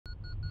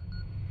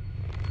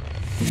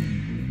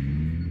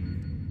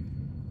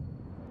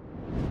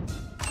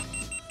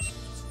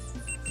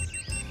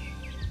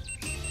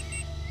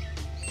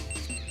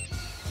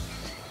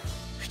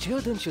Ще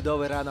один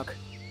чудовий ранок.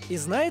 І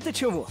знаєте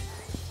чому?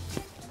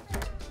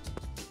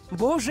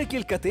 Бо вже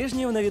кілька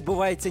тижнів не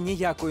відбувається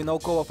ніякої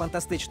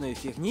науково-фантастичної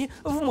фігні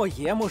в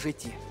моєму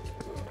житті.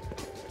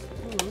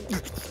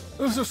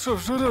 Що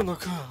вже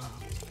ранок?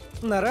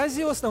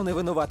 Наразі основний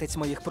винуватець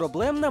моїх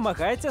проблем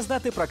намагається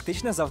здати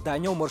практичне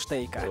завдання у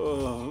Мурштейка.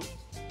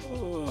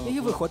 І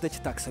виходить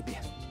так собі.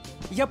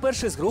 Я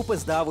перший з групи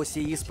здав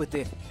усі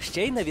іспити,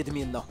 ще й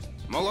невідмінно.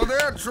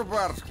 Молодець,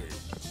 Чупарський!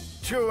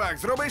 Чувак,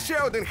 зроби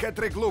ще один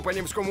хет-трик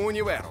Лупанівському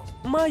універу.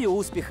 Маю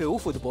успіхи у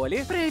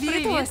футболі.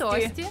 Привіт,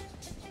 Ості.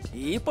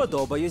 І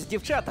подобаюсь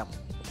дівчатам.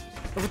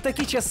 В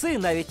такі часи,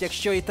 навіть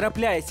якщо і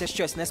трапляється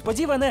щось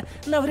несподіване,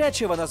 навряд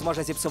чи воно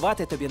зможе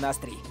зіпсувати тобі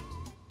настрій.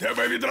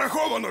 Тебе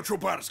відраховано,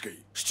 Чупарський!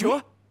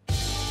 Що?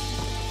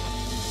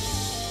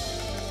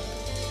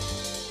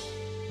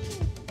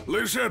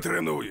 Лише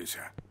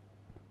тренуюся.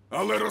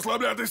 Але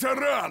розслаблятися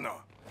рано.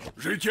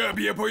 Життя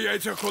б'є по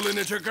яйцях, коли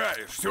не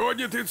чекаєш.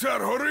 Сьогодні ти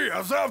цар гори,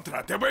 а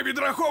завтра тебе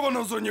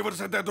відраховано з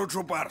Університету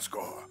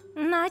Чупарського.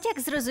 Натяк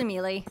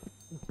зрозумілий.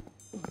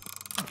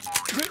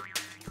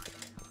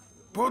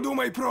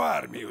 Подумай про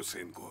армію,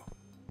 синку.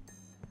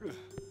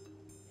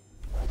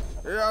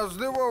 Я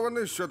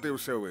здивований, що ти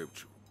все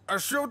вивчив. А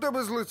що в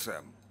тебе з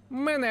лицем?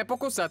 Мене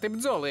покусати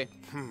бджоли.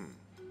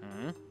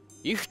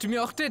 Ich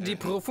möchte die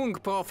Prüfung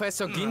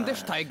Professor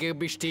Gindesteiger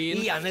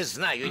bestehen. Я не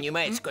знаю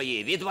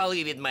німецької.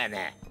 Відвали від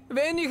мене.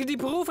 Wenn ich die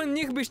Prüfung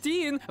nicht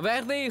bestehen,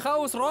 werde ich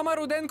aus Roma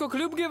Rudенко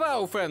Club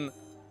geworfen.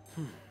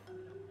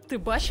 Ти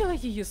бачила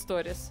її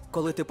сторіс?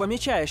 Коли ти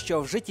помічаєш,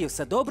 що в житті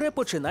все добре,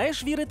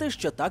 починаєш вірити,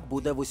 що так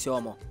буде в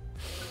усьому.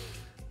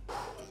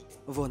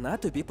 Вона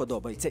тобі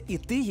подобається, і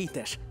ти їй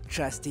теж.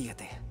 Час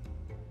діяти.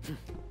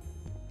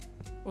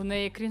 У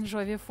неї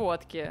крінжові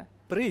фотки.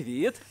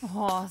 Привіт!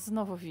 О,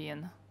 знову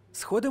він.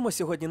 Сходимо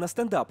сьогодні на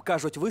стендап.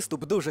 Кажуть,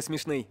 виступ дуже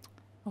смішний.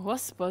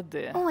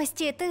 Господи.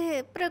 Ості,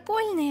 ти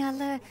прикольний,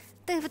 але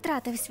ти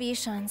втратив свій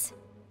шанс.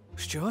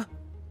 Що?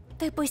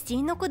 Ти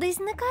постійно кудись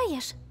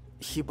зникаєш.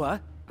 Хіба?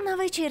 На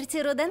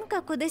вечірці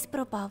Руденка кудись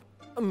пропав.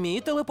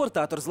 Мій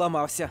телепортатор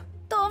зламався.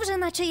 То вже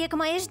наче як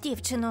маєш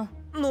дівчину.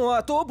 Ну,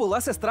 а то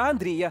була сестра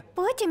Андрія.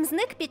 Потім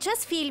зник під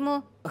час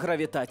фільму.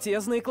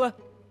 Гравітація зникла.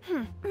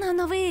 На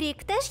Новий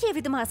рік теж є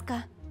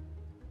відмазка.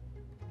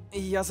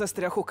 Я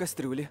застряг у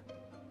кастрюлі.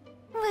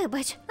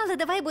 Вибач, але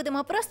давай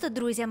будемо просто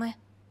друзями.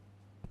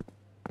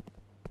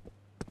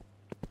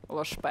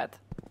 Лошпет.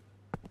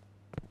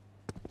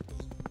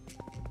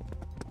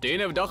 Ти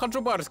не вдаха,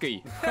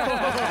 Чупарський.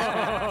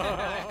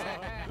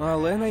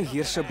 Але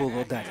найгірше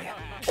було далі.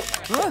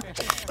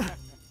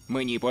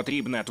 Мені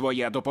потрібна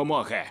твоя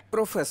допомога.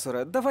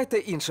 Професоре, давайте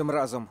іншим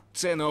разом.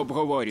 Це не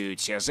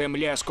обговорюється.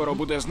 Земля скоро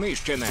буде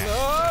знищена.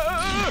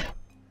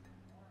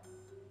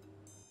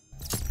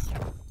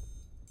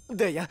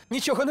 Де я?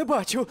 Нічого не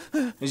бачу.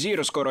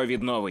 Зір скоро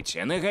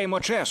відновиться. Не гаймо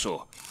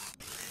часу.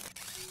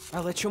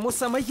 Але чому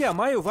саме я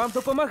маю вам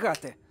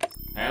допомагати?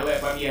 Але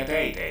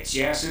пам'ятайте,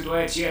 ця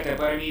ситуація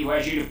тепер мій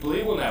важіль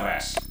впливу на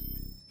вас.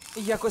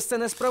 Якось це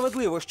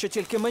несправедливо, що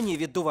тільки мені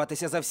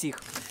віддуватися за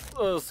всіх.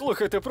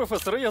 Слухайте,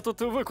 професоре, я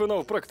тут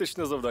виконав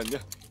практичне завдання.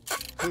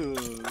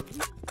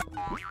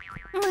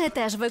 Ми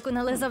теж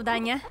виконали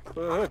завдання.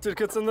 Ага,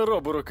 тільки це не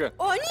роборука.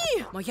 О,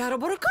 ні! Моя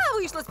роборука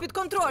вийшла з-під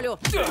контролю.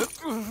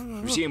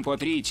 Всім по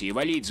трійці,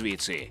 валіть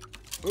звідси.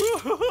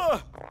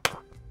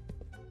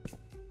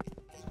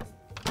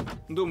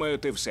 Думаю,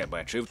 ти все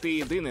бачив. Ти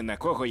єдиний, на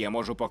кого я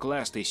можу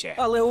покластися.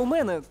 Але у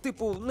мене,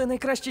 не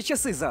найкращі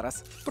часи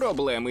зараз.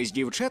 Проблеми з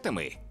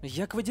дівчатами?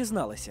 Як ви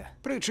дізналися?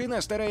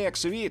 Причина стара як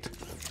світ.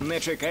 Не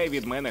чекай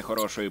від мене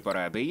хорошої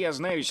поради. Я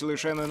знаюсь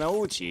лише на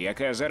науці,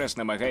 яка зараз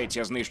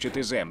намагається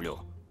знищити землю.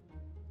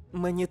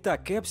 Мені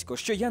так кепсько,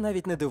 що я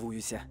навіть не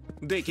дивуюся.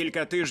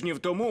 Декілька тижнів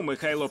тому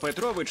Михайло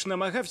Петрович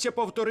намагався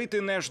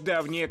повторити наш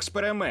давній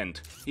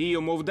експеримент. І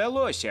йому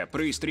вдалося,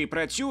 пристрій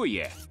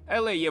працює,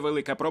 але є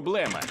велика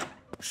проблема.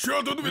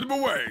 Що тут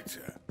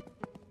відбувається?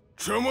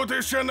 Чому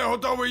ти ще не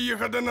готовий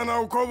їхати на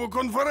наукову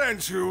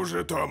конференцію у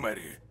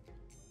Житомирі?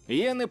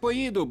 Я не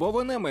поїду, бо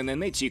вона мене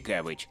не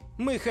цікавить.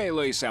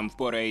 Михайло і сам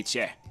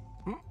впорається.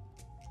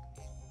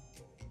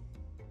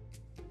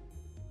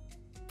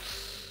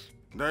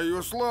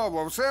 Даю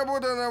слово, все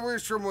буде на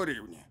вищому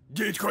рівні.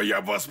 Дідько,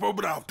 я б вас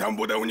побрав. Там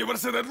буде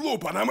університет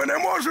Лупана, ми не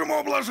можемо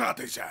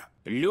облажатися.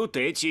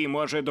 Лютецій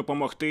може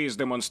допомогти з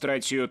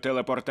демонстрацією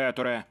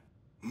телепортатора.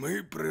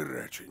 Ми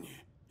приречені.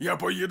 Я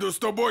поїду з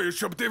тобою,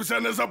 щоб ти все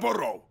не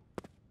запоров.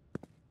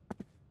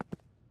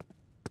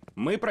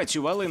 Ми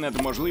працювали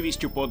над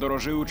можливістю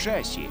подорожі у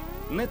часі.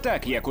 Не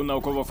так, як у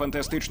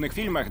науково-фантастичних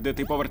фільмах, де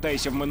ти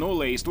повертаєшся в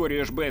минуле і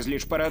створюєш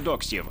безліч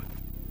парадоксів.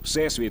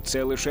 Всесвіт –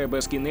 це лише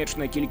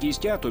безкінечна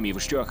кількість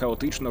атомів, що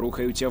хаотично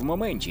рухаються в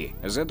моменті.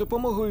 За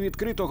допомогою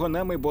відкритого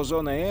нами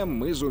бозона М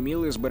ми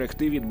зуміли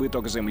зберегти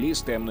відбиток Землі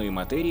з темної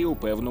матерії у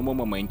певному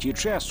моменті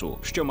часу,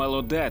 що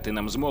мало дати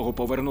нам змогу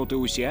повернути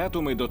усі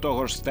атоми до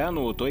того ж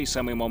стану у той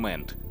самий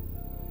момент.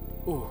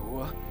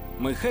 Ого.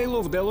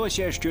 Михайлу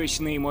вдалося щось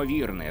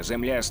неймовірне.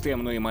 Земля з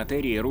темної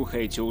матерії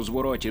рухається у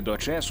звороті до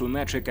часу,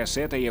 наче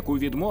касета, яку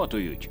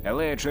відмотують.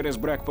 Але через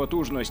брак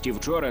потужності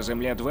вчора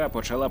Земля-2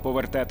 почала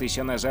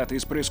повертатися назад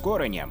із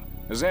прискоренням.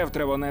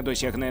 Завтра вона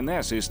досягне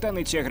нас і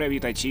станеться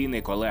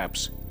гравітаційний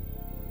колапс.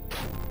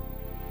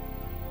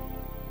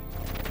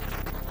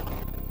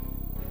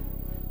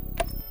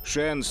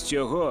 Шанс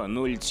цього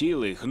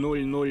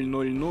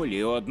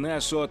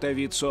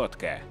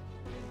 0,0001%.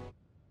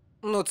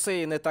 Ну,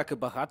 це і не так і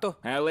багато.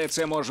 Але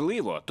це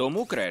можливо,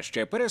 тому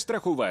краще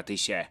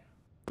перестрахуватися.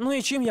 Ну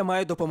і чим я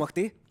маю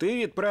допомогти? Ти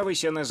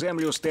відправишся на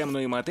Землю з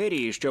темної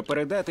матерії, щоб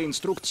передати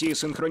інструкції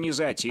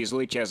синхронізації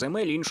злиття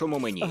земель іншому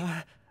мені.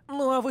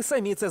 Ну, а ви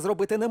самі це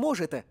зробити не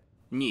можете.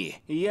 Ні,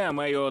 я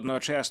маю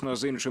одночасно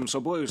з іншим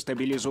собою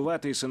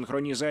стабілізувати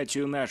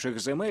синхронізацію наших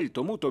земель,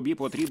 тому тобі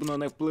потрібно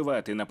не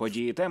впливати на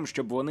події там,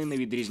 щоб вони не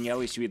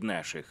відрізнялись від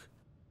наших.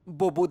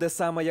 Бо буде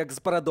саме як з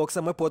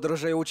парадоксами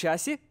подорожей у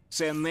часі?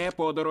 Це не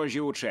подорожі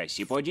у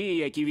часі. Події,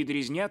 які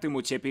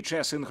відрізнятимуться під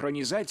час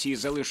синхронізації,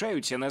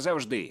 залишаються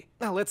назавжди.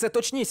 Але це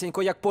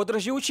точнісінько як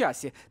подорожі у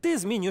часі. Ти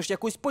змінюєш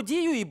якусь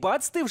подію і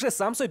бац, ти вже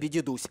сам собі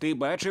дідусь. Ти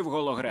бачив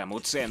голограму?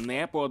 Це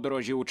не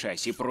подорожі у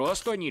часі.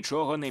 Просто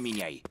нічого не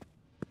міняй.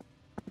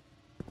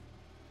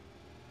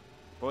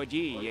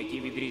 Події,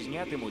 які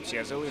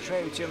відрізнятимуться,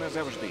 залишаються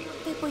назавжди.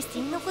 Ти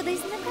постійно кудись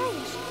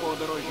зникаєш.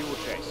 Подорожі у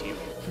часі.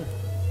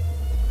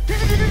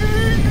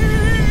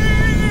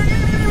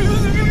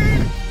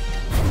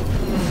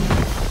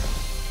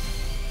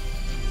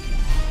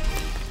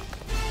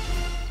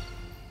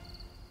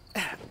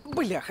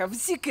 Бляха,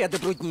 всі кеди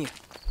брудні.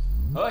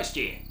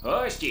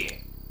 Ості!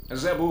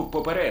 Забув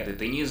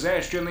попередити, ні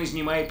за що не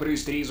знімай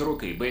пристрій з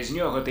руки. Без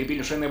нього ти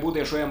більше не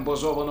будеш у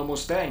ембозованому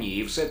стані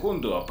і в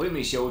секунду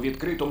опинишся у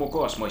відкритому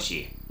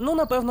космосі. Ну,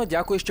 напевно,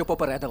 дякую, що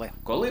попередили.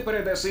 Коли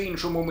передаси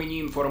іншому мені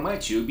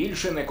інформацію,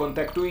 більше не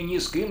контактуй ні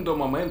з ким до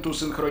моменту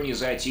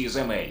синхронізації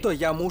земель. То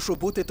я мушу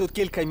бути тут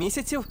кілька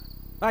місяців?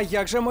 А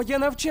як же моє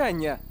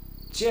навчання?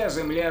 Ця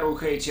земля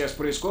рухається з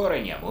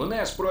прискоренням, у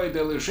нас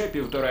пройде лише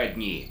 1,5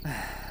 дні.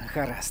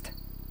 Гаразд.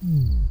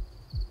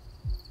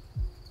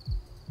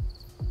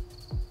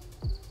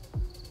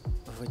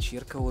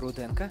 Вечірка у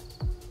Руденка?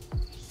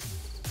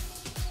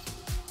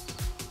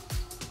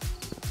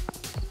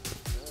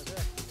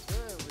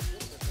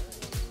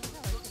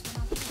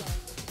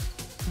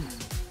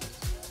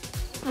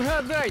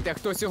 Вгадайте,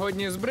 хто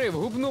сьогодні збрив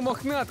губну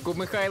мохнатку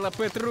Михайла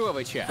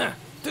Петровича.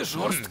 Ти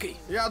жорсткий.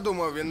 Я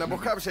думав, він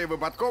набухався і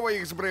випадково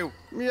їх збрив.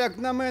 Як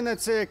на мене,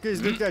 це якийсь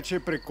дитячий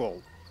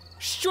прикол.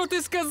 Що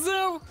ти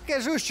сказав?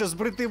 Кажу, що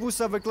збрити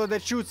вуса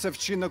викладачу – це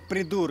вчинок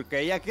придурка,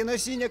 як і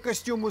носіння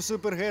костюму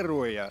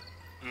супергероя.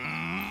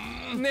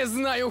 Не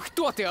знаю,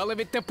 хто ти, але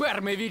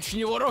відтепер ми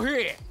вічні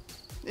вороги.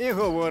 І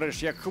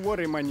говориш, як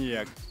хворий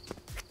маніяк.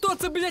 Хто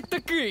це, блядь,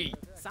 такий?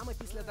 Саме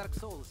після Dark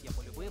Souls я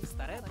полюбив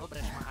старе добре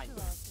шмагання.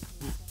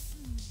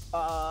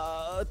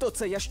 То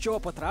це я що,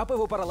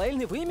 потрапив у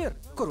паралельний вимір?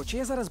 Коротше,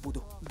 я зараз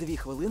буду. 2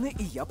 хвилини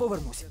і я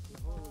повернусь.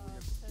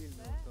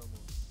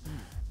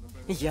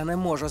 Я не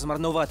можу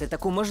змарнувати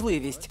таку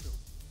можливість.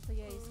 То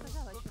я їй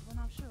сказала, щоб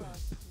вона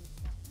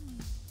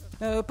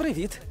вшила.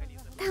 Привіт.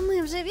 Та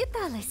ми вже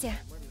віталися.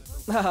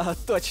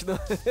 Точно.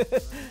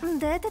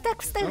 Де ти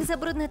так встиг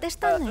забруднити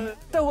штани?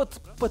 Та от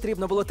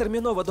потрібно було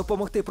терміново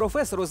допомогти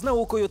професору з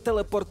наукою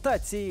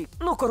телепортації.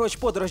 Ну, коротше,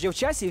 подорожі в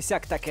часі і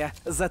всяк таке.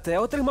 Зате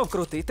отримав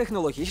крутий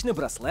технологічний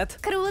браслет.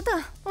 Круто!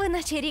 Ви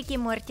наче Рік і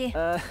Морті.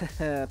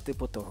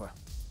 Типу того.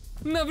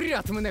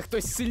 Навряд мене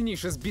хтось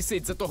сильніше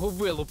збісить за того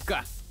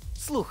вилупка.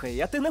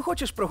 Слухай, а ти не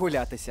хочеш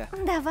прогулятися?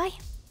 Давай.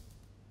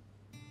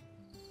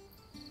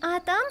 А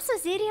там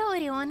сузір'я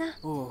Оріона.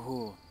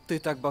 Ого, ти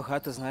так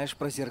багато знаєш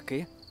про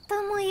зірки?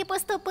 Тому і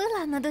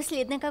поступила на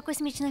дослідника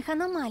космічних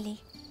аномалій.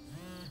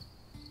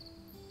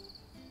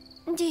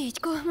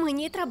 Дідько,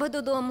 мені треба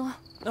додому.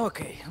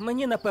 Окей,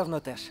 мені напевно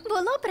теж.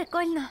 Було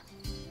прикольно.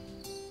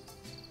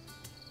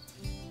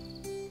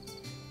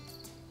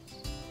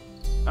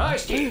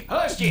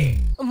 Ості!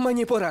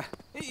 Мені пора.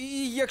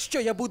 І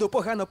якщо я буду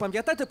погано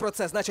пам'ятати про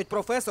це, значить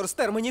професор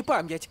стер мені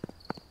пам'ять.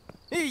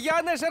 І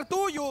я не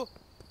жартую!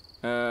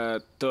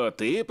 То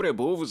ти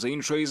прибув з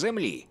іншої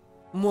землі.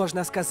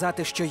 Можна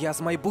сказати, що я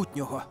з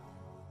майбутнього.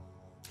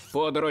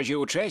 Подорожі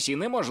у часі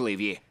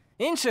неможливі.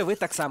 Інше ви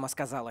так само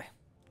сказали.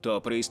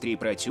 То пристрій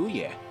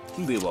працює?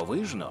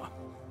 Дивовижно.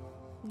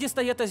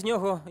 Дістаєте з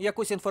нього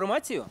якусь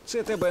інформацію?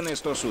 Це тебе не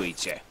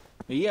стосується.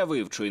 Я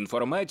вивчу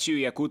інформацію,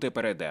 яку ти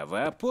передав,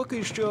 а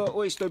поки що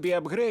ось тобі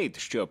апгрейд,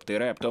 щоб ти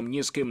раптом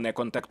ні з ким не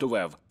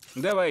контактував.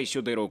 Давай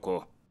сюди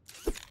руку.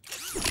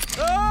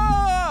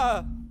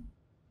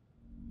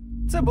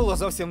 Це було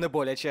зовсім не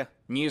боляче.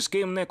 Ні з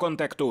ким не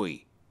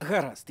контактуй.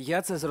 Гаразд,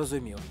 я це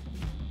зрозумів.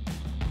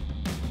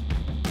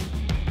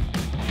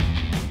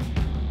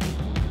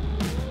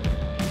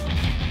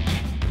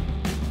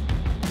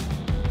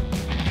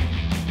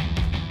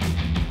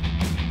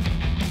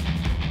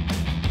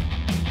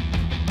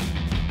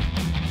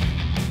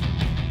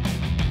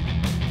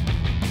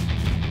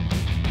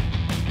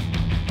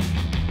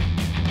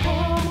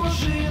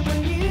 Поможи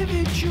мені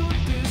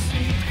відчути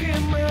світ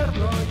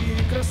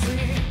краси,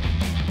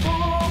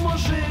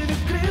 поможи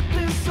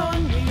відкрити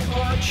сонні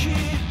очі.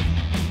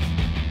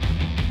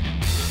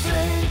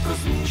 Цей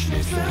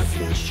космічний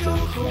всесвіт, що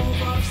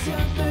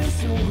ховався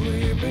десь у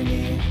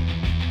глибині,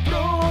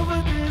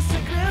 проведи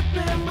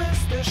секретними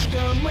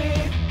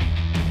стежками.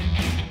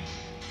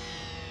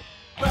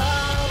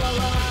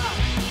 Ла-ла-ла,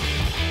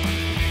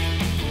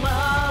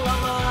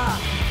 ла-ла-ла.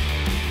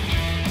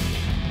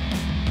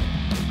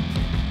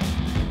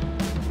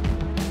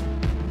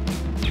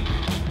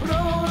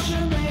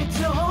 Прожени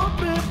цього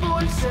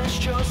прибульця,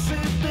 що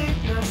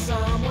сидить на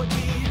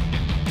самоті.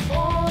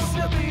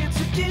 Освяти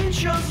цю тінь,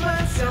 що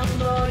зветься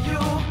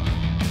мною.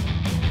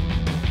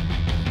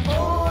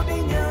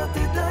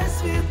 Обійняти дай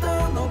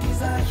світанок і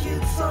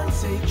захід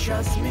сонця, і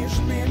час між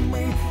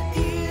ними,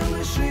 і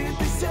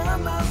лишитися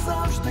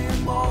назавжди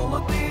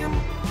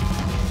молодим.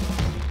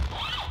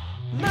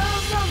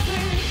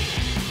 Назавжди.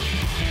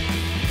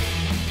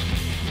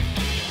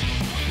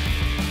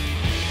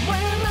 Ми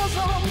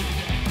разом.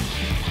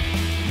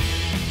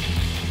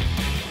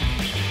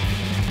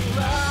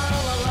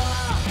 Ла-ла-ла.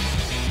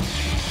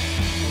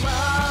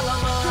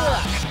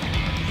 Ла-ла-ла.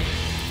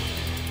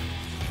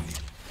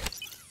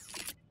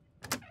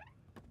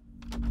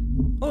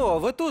 О,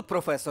 ви тут,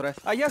 професоре.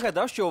 А я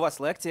гадав, що у вас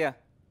лекція.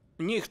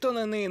 Ніхто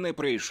на неї не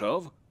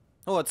прийшов.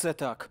 Оце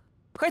так.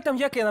 Хай там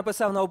як я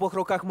написав на обох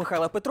руках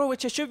Михайла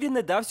Петровича, щоб він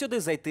не дав сюди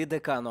зайти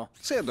декану.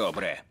 Це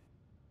добре.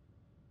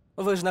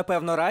 Ви ж,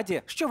 напевно,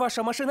 раді, що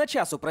ваша машина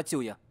часу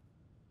працює.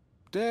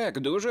 Так,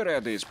 дуже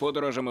радий. З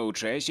подорожами у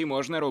часі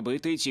можна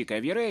робити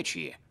цікаві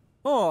речі.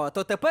 О,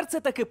 то тепер це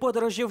таки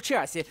подорожі в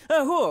часі.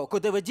 Аго,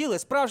 куди ви діли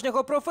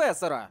справжнього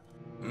професора?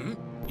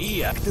 І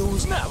як ти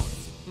узнав?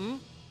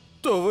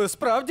 То ви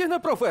справді не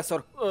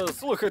професор?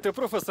 Слухайте,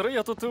 професоре,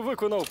 я тут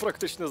виконав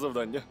практичне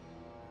завдання.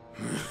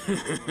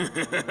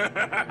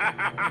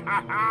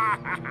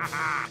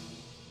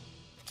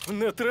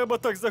 Не треба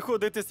так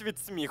заходитись від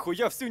сміху.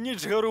 Я всю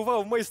ніч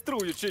гарував,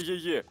 майструючи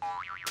її.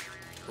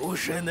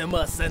 Уже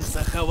нема сенсу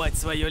ховати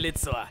своє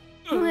лицо.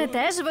 Ми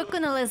теж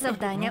виконали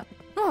завдання.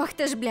 Ох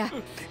ти ж бля.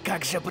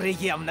 Как же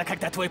приємно,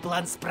 коли твій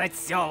план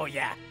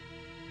спрацьовує.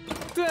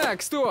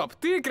 Так, стоп!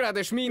 Ти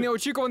крадеш мій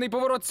неочікуваний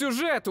поворот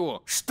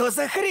сюжету! Що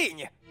за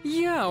хрінь?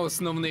 Я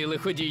основний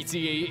лиходій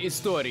цієї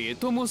історії,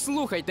 тому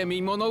слухайте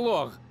мій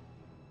монолог.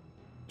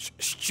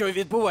 Що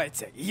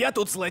відбувається? Я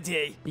тут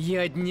злодій.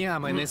 Я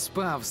днями не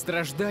спав,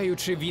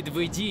 страждаючи від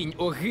видінь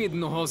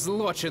огидного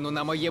злочину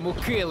на моєму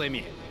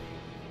килимі.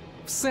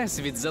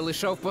 Всесвіт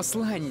залишав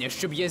послання,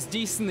 щоб я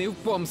здійснив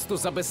помсту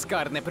за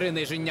безкарне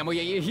приниження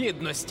моєї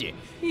гідності.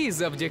 І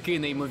завдяки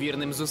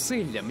неймовірним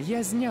зусиллям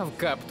я зняв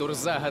каптур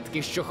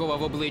загадки, що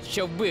ховав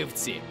обличчя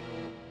вбивці.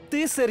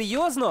 Ти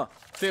серйозно?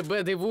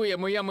 Тебе дивує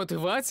моя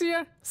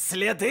мотивація?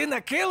 Следы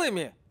на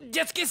килиме?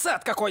 Детский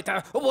сад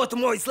какой-то. Вот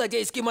мой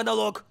злодейский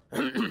монолог.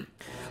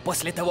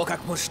 После того, как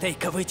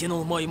Мурштейко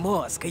вытянул мой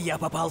мозг, я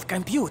попал в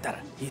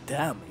компьютер. И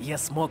там я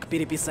смог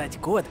переписать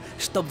код,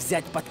 чтобы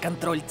взять под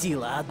контроль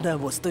тело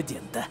одного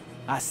студента.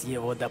 А с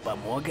его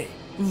допомогой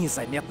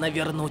незаметно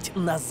вернуть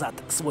назад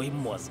свой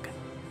мозг.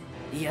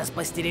 Я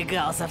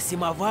спостерегал за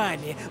всеми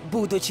вами,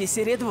 будучи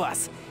среди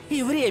вас.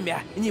 И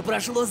время не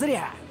прошло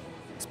зря.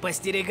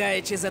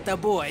 Спостерігаючи за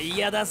тобою,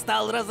 я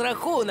достал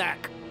розрахунок.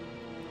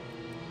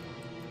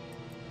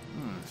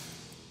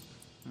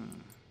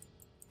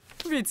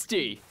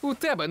 Відстій! У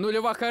тебе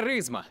нульова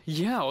харизма.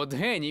 Я от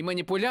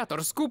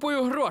геній-маніпулятор з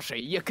купою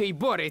грошей, який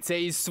бореться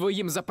із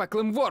своїм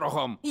запеклим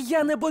ворогом.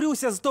 Я не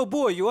борюся з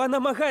тобою, а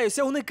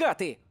намагаюся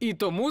уникати. І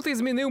тому ти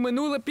змінив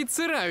минуле,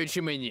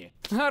 підсираючи мені.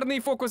 Гарний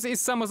фокус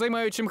із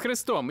самозаймаючим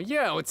хрестом,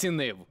 я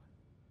оцінив.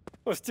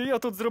 Ості, я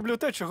тут зроблю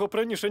те, чого б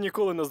раніше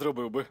ніколи не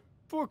зробив би.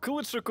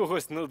 Покличу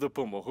когось на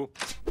допомогу.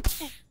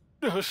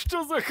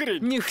 Що за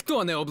хрінь?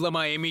 Ніхто не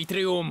обламає мій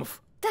тріумф.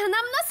 Та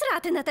нам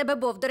насрати на тебе,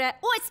 Бовдуре.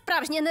 Ось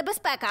справжня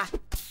небезпека.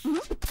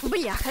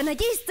 Бляха,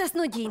 надіюсь, це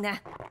снодійне.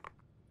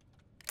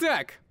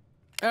 Так.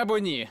 Або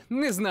ні,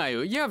 не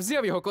знаю. Я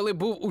взяв його, коли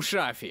був у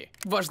шафі.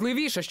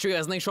 Важливіше, що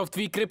я знайшов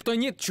твій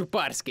криптоніт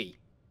Чупарський.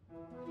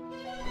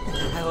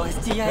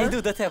 Ості, я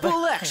йду до тебе.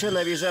 Легше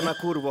навіжена,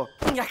 курво.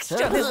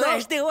 Якщо не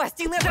знаєш, де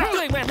Ості, не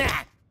рятуй мене!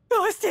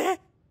 Ості!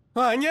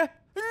 Аня?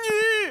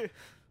 Ні!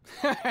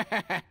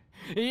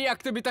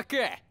 Як тобі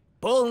таке?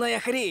 Полная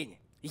хрень!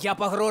 Я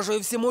погрожую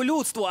всему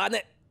людству, а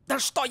не... Да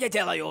что я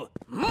делаю?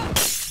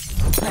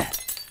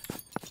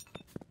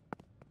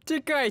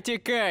 Тікай,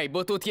 тікай,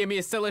 бо тут є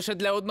місце лише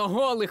для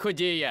одного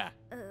лиходія.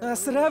 А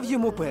срав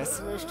йому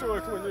пес. Що,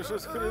 як мені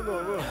щось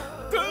хріново?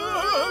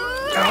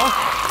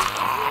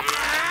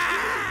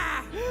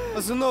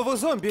 Знову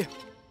зомбі.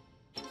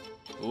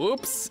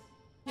 Упс.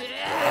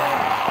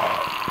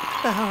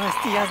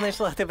 Ості, я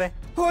знайшла тебе.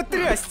 О,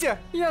 трястя!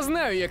 Я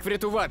знаю, як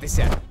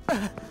врятуватися.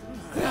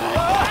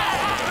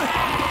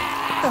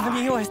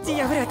 Мій Ості,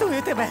 я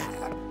врятую тебе.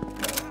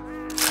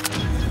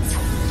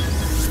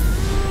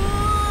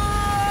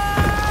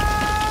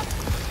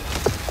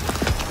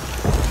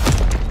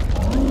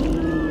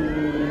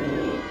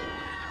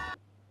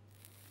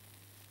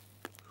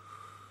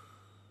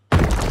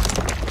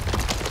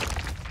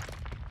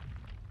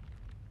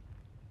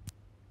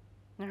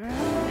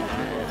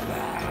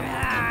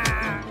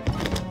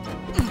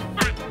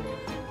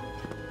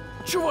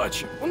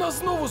 Чуваче, у нас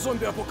знову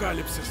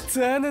зомбі-апокаліпсис.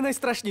 Це не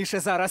найстрашніше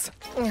зараз.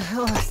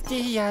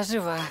 Ості, я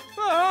жива.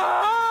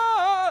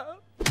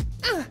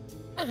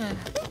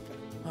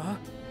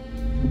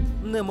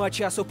 Нема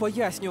часу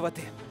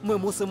пояснювати. Ми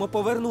мусимо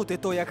повернути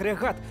той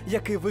агрегат,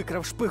 який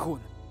викрав шпигун.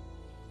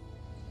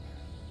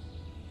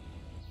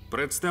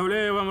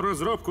 Представляю вам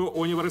розробку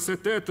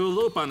університету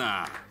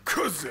Лупана.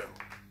 Козел!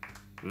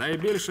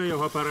 Найбільша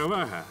його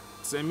перевага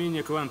 – це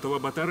міні-квантова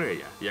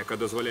батарея, яка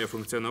дозволяє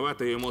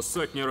функціонувати йому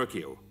сотні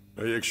років.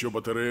 А якщо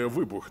батарея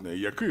вибухне,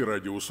 який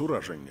радіус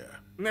ураження?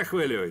 Не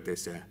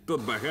хвилюйтеся,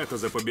 тут багато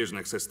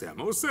запобіжних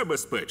систем, усе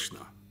безпечно.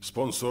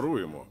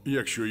 Спонсоруємо,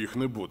 якщо їх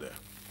не буде.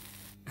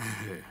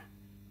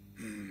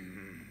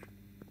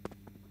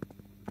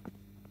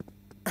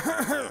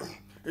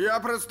 Я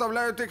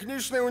представляю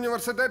технічний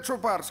університет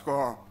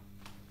Чупарського.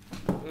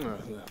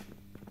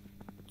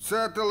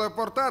 Це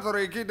телепортатор,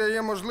 який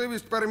дає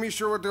можливість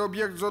переміщувати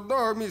об'єкт з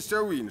одного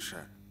місця в інше.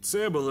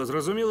 Це було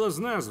зрозуміло з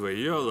назви,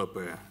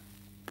 йолопе.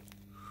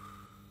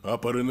 А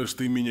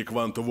перенести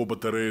міні-квантову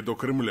батарею до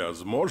Кремля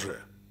зможе?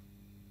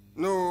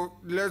 Ну,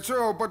 для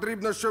цього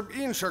потрібно, щоб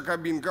інша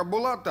кабінка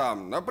була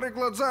там.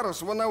 Наприклад,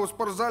 зараз вона у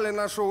спортзалі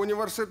нашого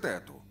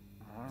університету.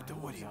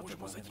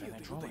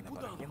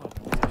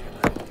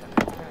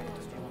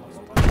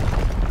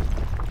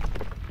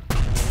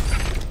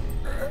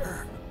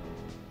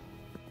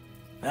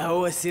 А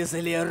ось і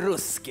злі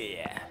русські.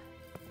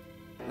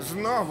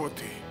 Знову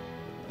ти.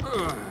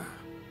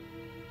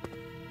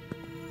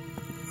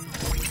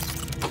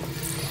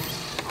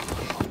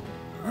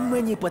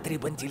 Мені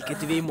потрібен тільки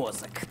твій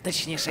мозок.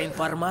 Точніше,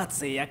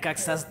 інформація, як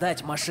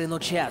создать машину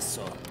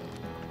часу.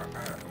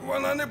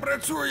 Вона не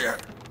працює.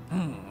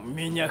 У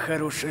мене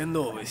хороші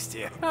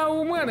новості. А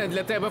у мене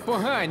для тебе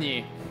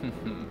погані.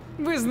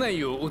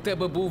 Визнаю, у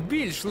тебе був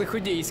більш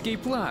лиходійський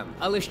план,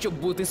 але щоб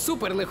бути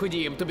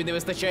суперлиходієм, тобі не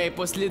вистачає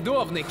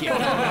послідовників.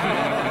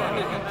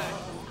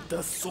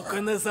 Та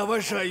сука, не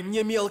заважай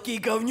мені,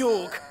 мелкий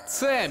говнюк!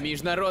 Це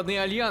Міжнародний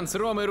альянс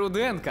Роми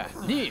Руденка.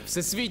 Ні,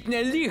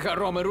 Всесвітня ліга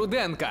Роми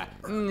Руденка.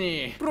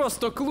 Ні,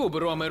 просто клуб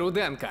Роми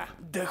Руденка.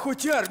 Де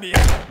хоч армія?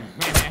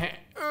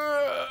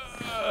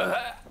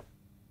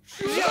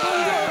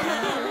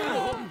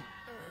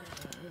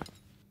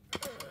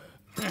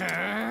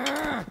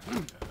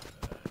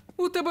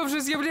 У тебе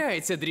вже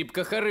з'являється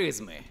дрібка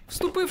харизми.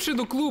 Вступивши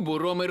до клубу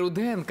Роми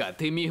Руденка,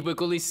 ти міг би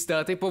колись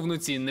стати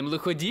повноцінним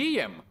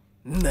лиходієм.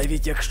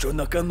 Навіть якщо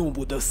на кону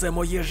буде все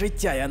моє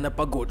життя, я не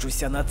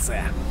погоджуся на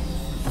це.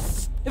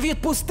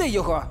 Відпусти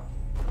його!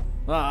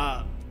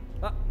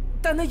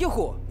 Та не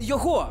його!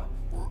 Його!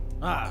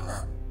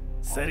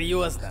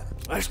 Серйозно?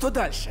 А що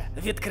дальше?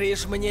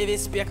 Відкриєш мені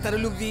весь спектр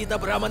любви і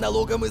добра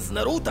монологом із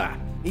Наруто?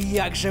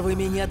 Як же ви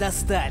мене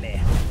достали?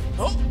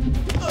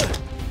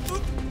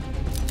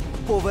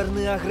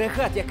 Поверни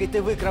агрегат, який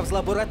ти викрав з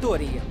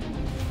лабораторії.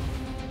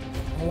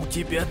 У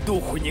тебе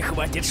духу не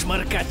хватить,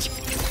 шмаркач!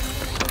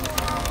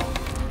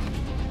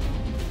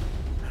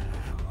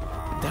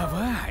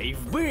 Давай,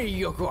 вбий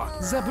його!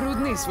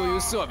 Забрудни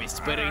свою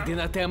совість, перейди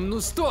на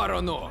темну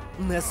сторону!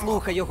 Не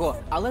слухай його,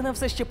 але нам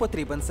все ще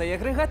потрібен цей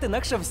агрегат,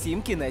 інакше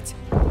всім кінець.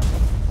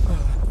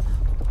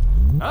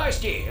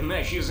 Ості,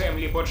 наші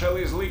землі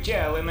почали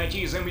злиття, але на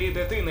тій землі,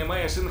 де ти,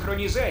 немає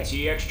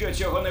синхронізації. Якщо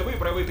цього не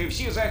виправити,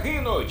 всі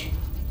загинуть.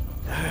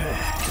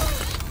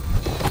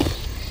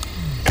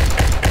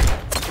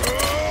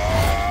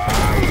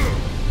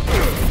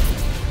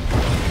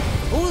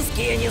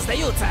 Узкие не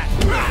сдаются!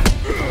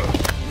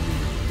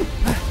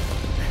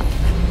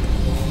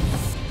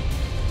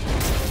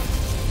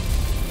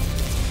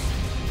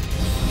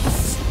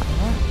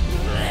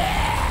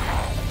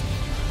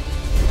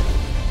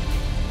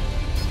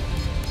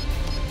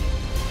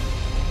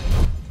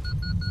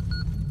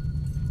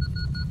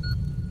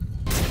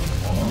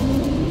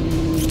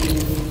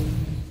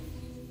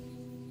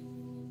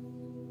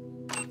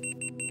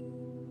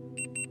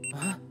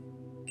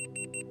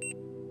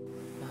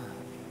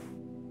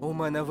 У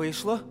мене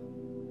вийшло?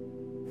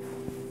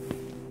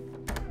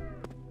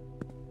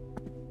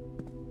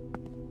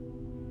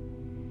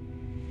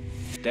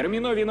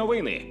 Термінові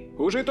новини.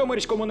 У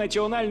Житомирському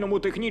національному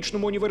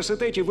технічному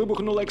університеті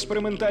вибухнула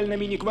експериментальна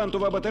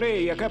міні-квантова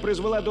батарея, яка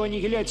призвела до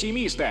анігіляції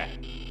міста.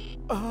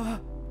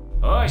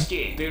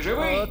 Ості, ти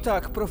живий?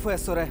 Так,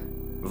 професоре.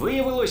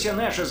 Виявилося,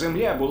 наша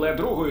земля була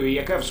другою,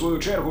 яка в свою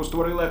чергу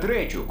створила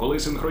третю. Коли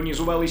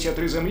синхронізувалися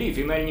три землі,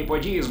 фінальні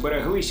події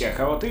збереглися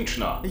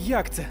хаотично.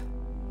 Як це?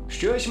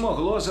 Щось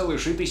могло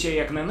залишитися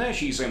як на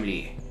нашій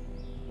землі.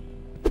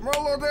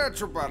 Молодець,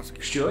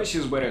 Чупарський. Щось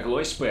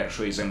збереглось з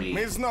першої землі.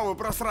 Ми знову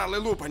просрали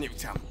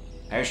лупанівцям.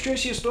 А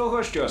щось із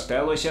того, що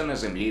сталося на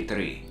землі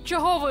 3.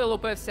 Чого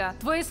вилупився?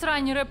 Твої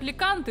сранні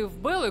репліканти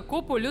вбили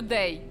купу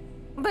людей.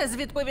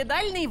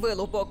 Безвідповідальний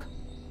вилупок.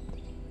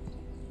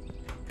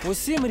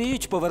 Усі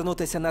мріють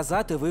повернутися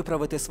назад і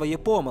виправити свої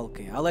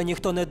помилки, але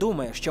ніхто не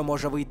думає, що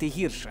може вийти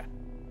гірше.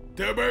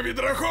 Тебе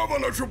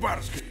відраховано,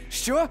 Чупарський!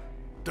 Що?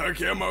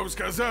 Так я мав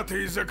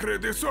сказати і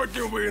закрити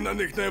сотню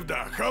вигнаних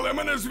невдах, але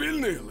мене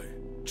звільнили.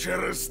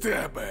 Через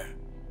тебе.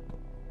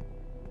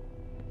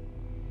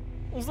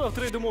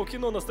 Завтра йдемо в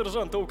кіно на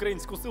сержанта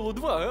Українську силу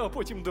 2, а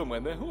потім до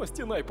мене.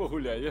 Ості най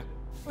погуляє.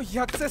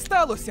 Як це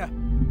сталося?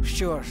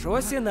 Що ж,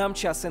 ось і нам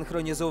час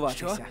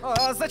синхронізуватися.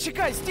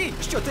 Зачекай, стій!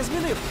 Що ти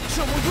змінив?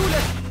 Чому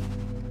Юля?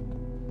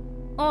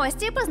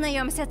 Ості,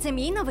 познайомся, це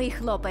мій новий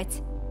хлопець.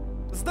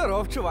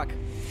 Здоров, чувак.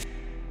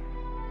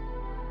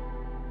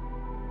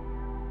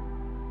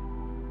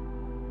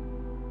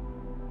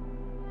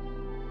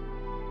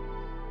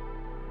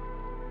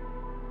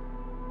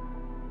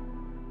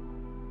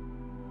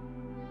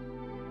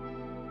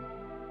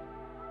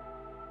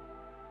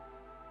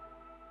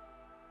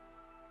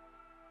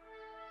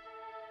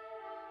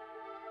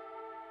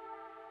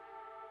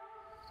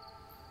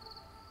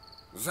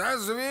 За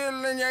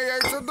звільнення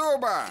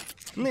яйцедуба!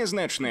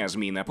 Незначна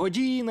зміна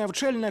події,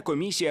 навчальна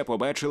комісія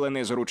побачила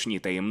незручні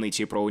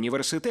таємниці про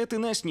університет і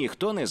нас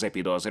ніхто не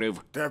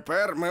запідозрив.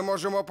 Тепер ми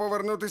можемо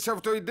повернутися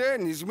в той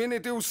день і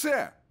змінити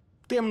все.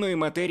 Темної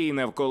матерії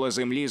навколо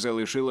Землі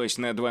залишилось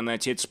на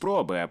 12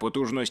 спроби, а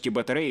потужності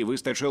батареї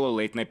вистачило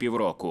ледь на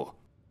півроку.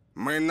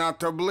 Ми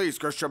надто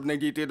близько, щоб не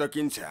дійти до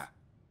кінця.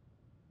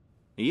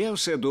 Я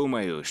все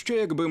думаю, що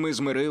якби ми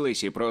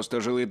змирились і просто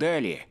жили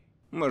далі,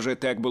 може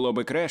так було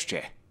би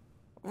краще?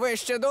 Ви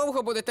ще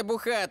довго будете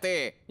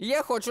бухати?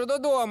 Я хочу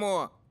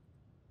додому.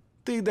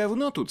 Ти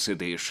давно тут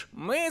сидиш?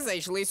 Ми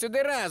зайшли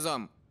сюди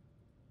разом.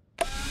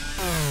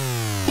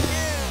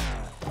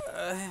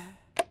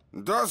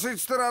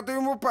 Досить стирати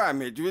йому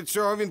пам'ять. Від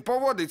цього він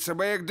поводить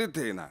себе як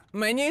дитина.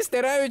 Мені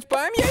стирають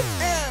пам'ять?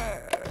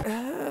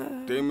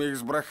 Ти міг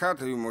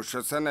збрехати йому,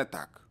 що це не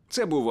так.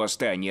 Це був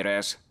останній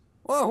раз.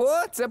 Ого,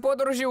 це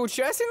подорожі у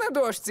часі на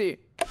дошці?